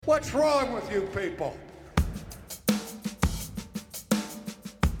What's wrong with you people?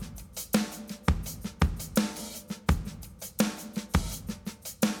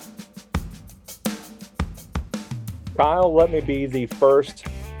 Kyle, let me be the first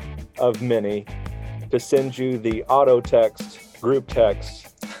of many to send you the auto text, group text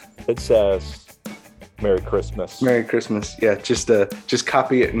that says, Merry Christmas. Merry Christmas. Yeah, just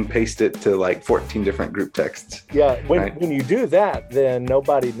copy it and paste it to like 14 different group texts. Yeah, when Right. you do that, then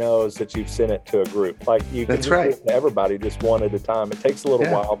nobody knows that you've sent it to a group. Like you can That's just do right. it to everybody just one at a time. It takes a little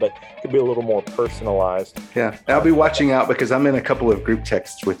Yeah. while, but it could be a little more personalized. Yeah, and I'll be watching out because I'm in a couple of group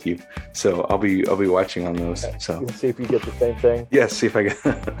texts with you, so I'll be watching on those. So You can see if you get the same thing. yes, see if I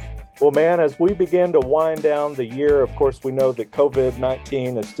can. Well, man, as we begin to wind down the year, of course, we know that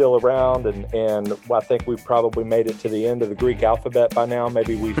COVID-19 is still around, and I think we've probably made it to the end of the Greek alphabet by now.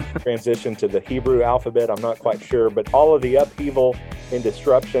 Maybe we've transitioned to the Hebrew alphabet. I'm not quite sure, but all of the upheaval and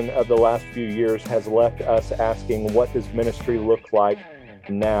disruption of the last few years has left us asking, what does ministry look like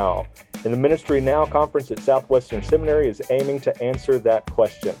now? And the Ministry Now conference at Southwestern Seminary is aiming to answer that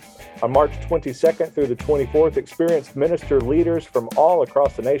question. On March 22nd through the 24th, experienced minister leaders from all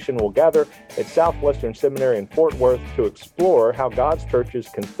across the nation will gather at Southwestern Seminary in Fort Worth to explore how God's churches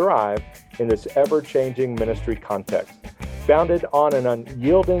can thrive in this ever-changing ministry context. Founded on an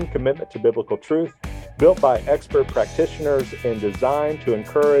unyielding commitment to biblical truth, built by expert practitioners and designed to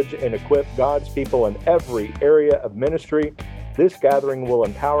encourage and equip God's people in every area of ministry, this gathering will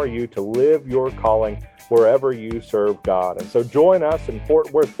empower you to live your calling wherever you serve God. And so join us in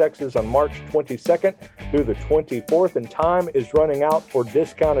Fort Worth, Texas on March 22nd through the 24th, and time is running out for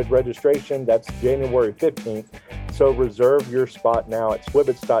discounted registration. That's January 15th. So reserve your spot now at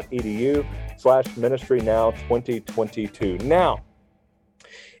swibbits.edu/ministrynow2022. Now,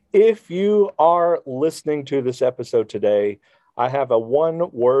 if you are listening to this episode today, I have a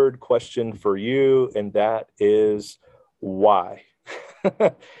one-word question for you, and that is why?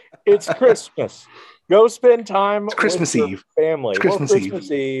 It's Christmas. Go spend time Christmas with your Eve. family. It's Christmas Eve. Christmas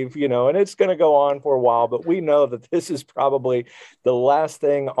Eve, and it's going to go on for a while, but we know that this is probably the last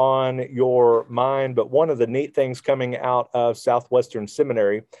thing on your mind. But one of the neat things coming out of Southwestern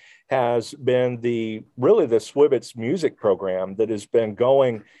Seminary has been the Swibbits music program that has been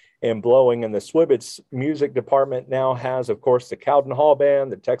going and blowing. And the Swibbits music department now has, of course, the Cowden Hall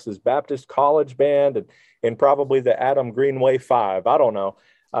Band, the Texas Baptist College Band, and probably the Adam Greenway Five. I don't know.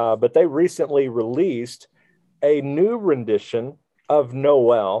 But they recently released a new rendition of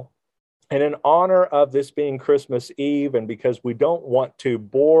Noel. And in honor of this being Christmas Eve, and because we don't want to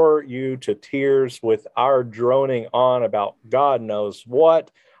bore you to tears with our droning on about God knows what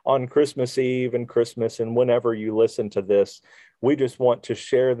on Christmas Eve and Christmas and whenever you listen to this, we just want to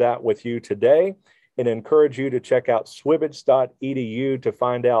share that with you today and encourage you to check out swibbits.edu to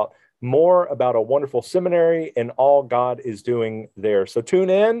find out more about a wonderful seminary and all God is doing there. So tune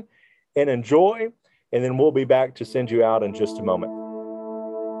in and enjoy, and then we'll be back to send you out in just a moment.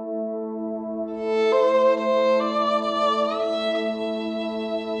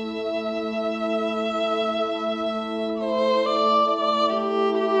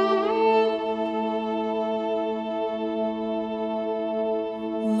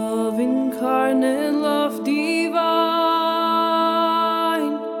 Love incarnate, love divine,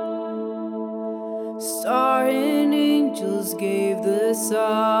 star and angels gave the sign.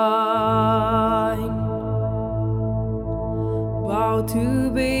 Bow to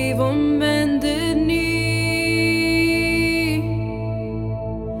babe on bended knee,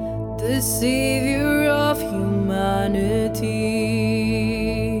 the savior of humanity.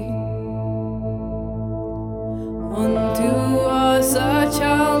 Unto us a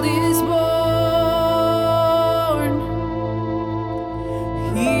child is born,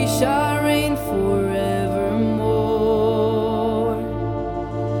 he shall reign forevermore.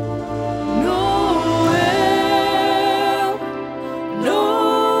 Noel,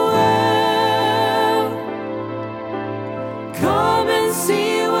 Noel, come and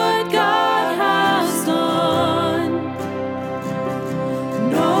see what God has done.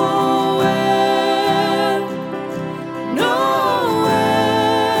 Noel, Noel,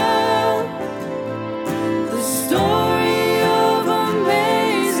 the story of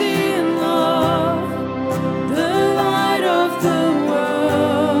amazing love.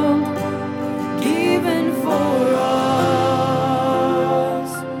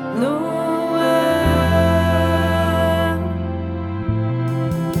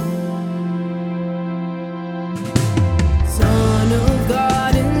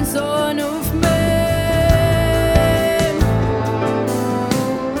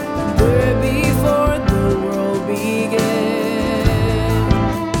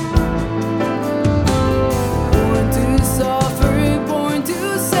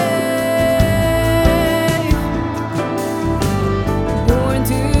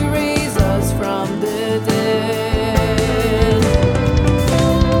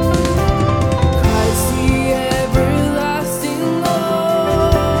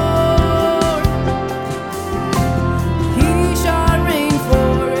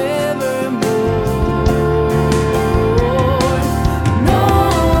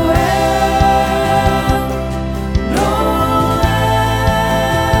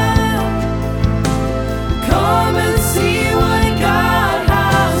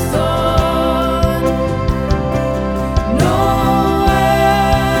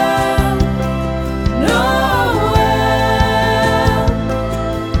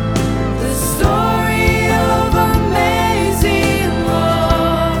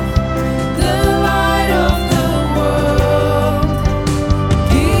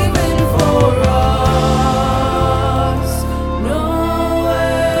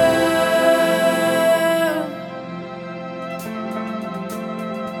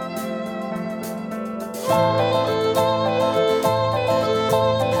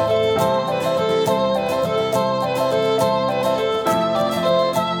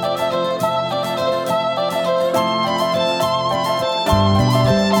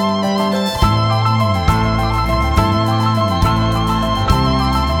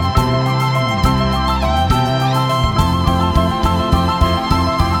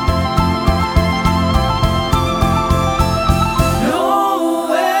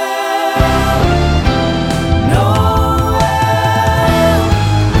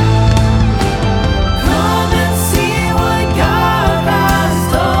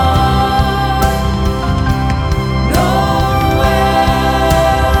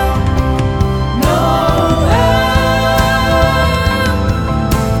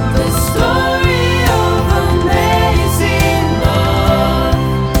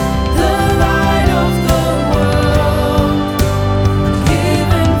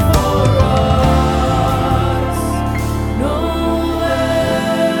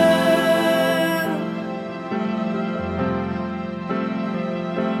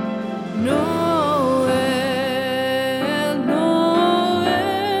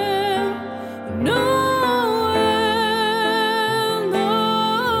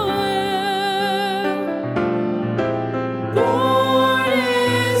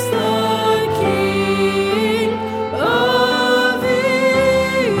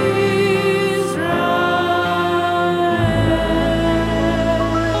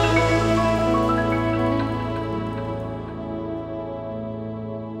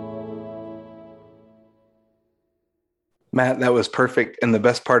 Matt, that was perfect. And the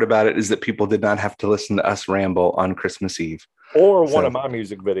best part about it is that people did not have to listen to us ramble on Christmas Eve. Or one of my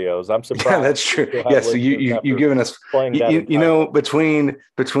music videos. I'm surprised. Yeah, that's true. Yes, so you've given us, between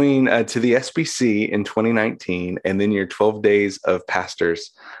to the SBC in 2019 and then your 12 days of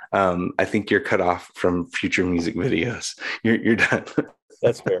pastors, I think you're cut off from future music videos. You're done.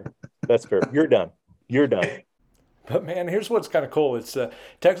 That's fair. That's fair. You're done. But man, here's what's kind of cool. It's the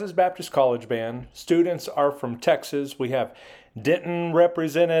Texas Baptist College Band. Students are from Texas. We have Denton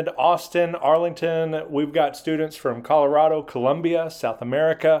represented, Austin, Arlington. We've got students from Colorado, Colombia, South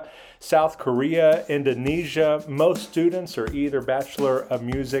America, South Korea, Indonesia. Most students are either Bachelor of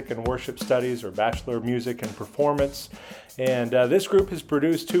Music and Worship Studies or Bachelor of Music and Performance. And this group has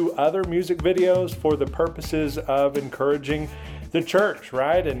produced 2 other music videos for the purposes of encouraging the church,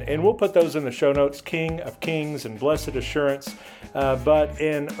 right? And we'll put those in the show notes, King of Kings and Blessed Assurance. But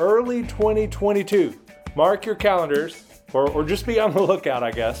in early 2022, mark your calendars, or just be on the lookout,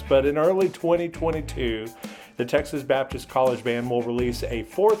 I guess. But in early 2022, the Texas Baptist College Band will release a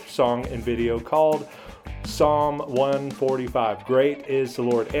 4th song and video called Psalm 145, Great is the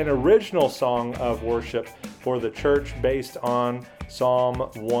Lord, an original song of worship for the church based on Psalm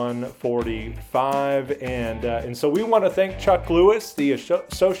 145. And so we want to thank Chuck Lewis, the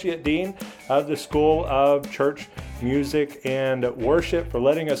Associate Dean of the School of Church Music and Worship, for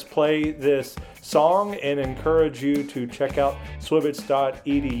letting us play this song, and encourage you to check out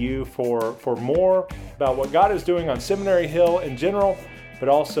swibits.edu for more about what God is doing on Seminary Hill in general, but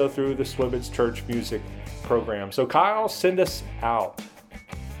also through the Swibits Church Music program. So Kyle, send us out.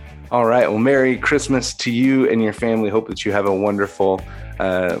 All right. Well, Merry Christmas to you and your family. Hope that you have a wonderful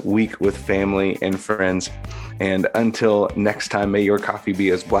week with family and friends. And until next time, may your coffee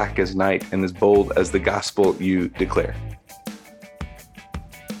be as black as night and as bold as the gospel you declare.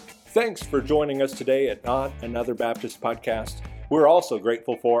 Thanks for joining us today at Not Another Baptist Podcast. We're also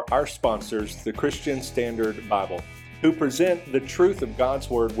grateful for our sponsors, the Christian Standard Bible, who present the truth of God's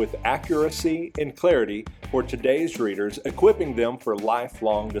Word with accuracy and clarity for today's readers, equipping them for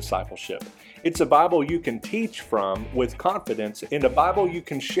lifelong discipleship. It's a Bible you can teach from with confidence, and a Bible you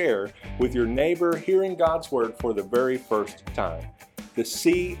can share with your neighbor hearing God's Word for the very first time. The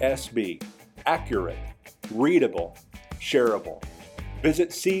CSB, accurate, readable, shareable. Visit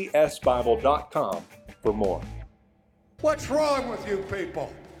csbible.com for more. What's wrong with you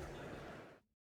people?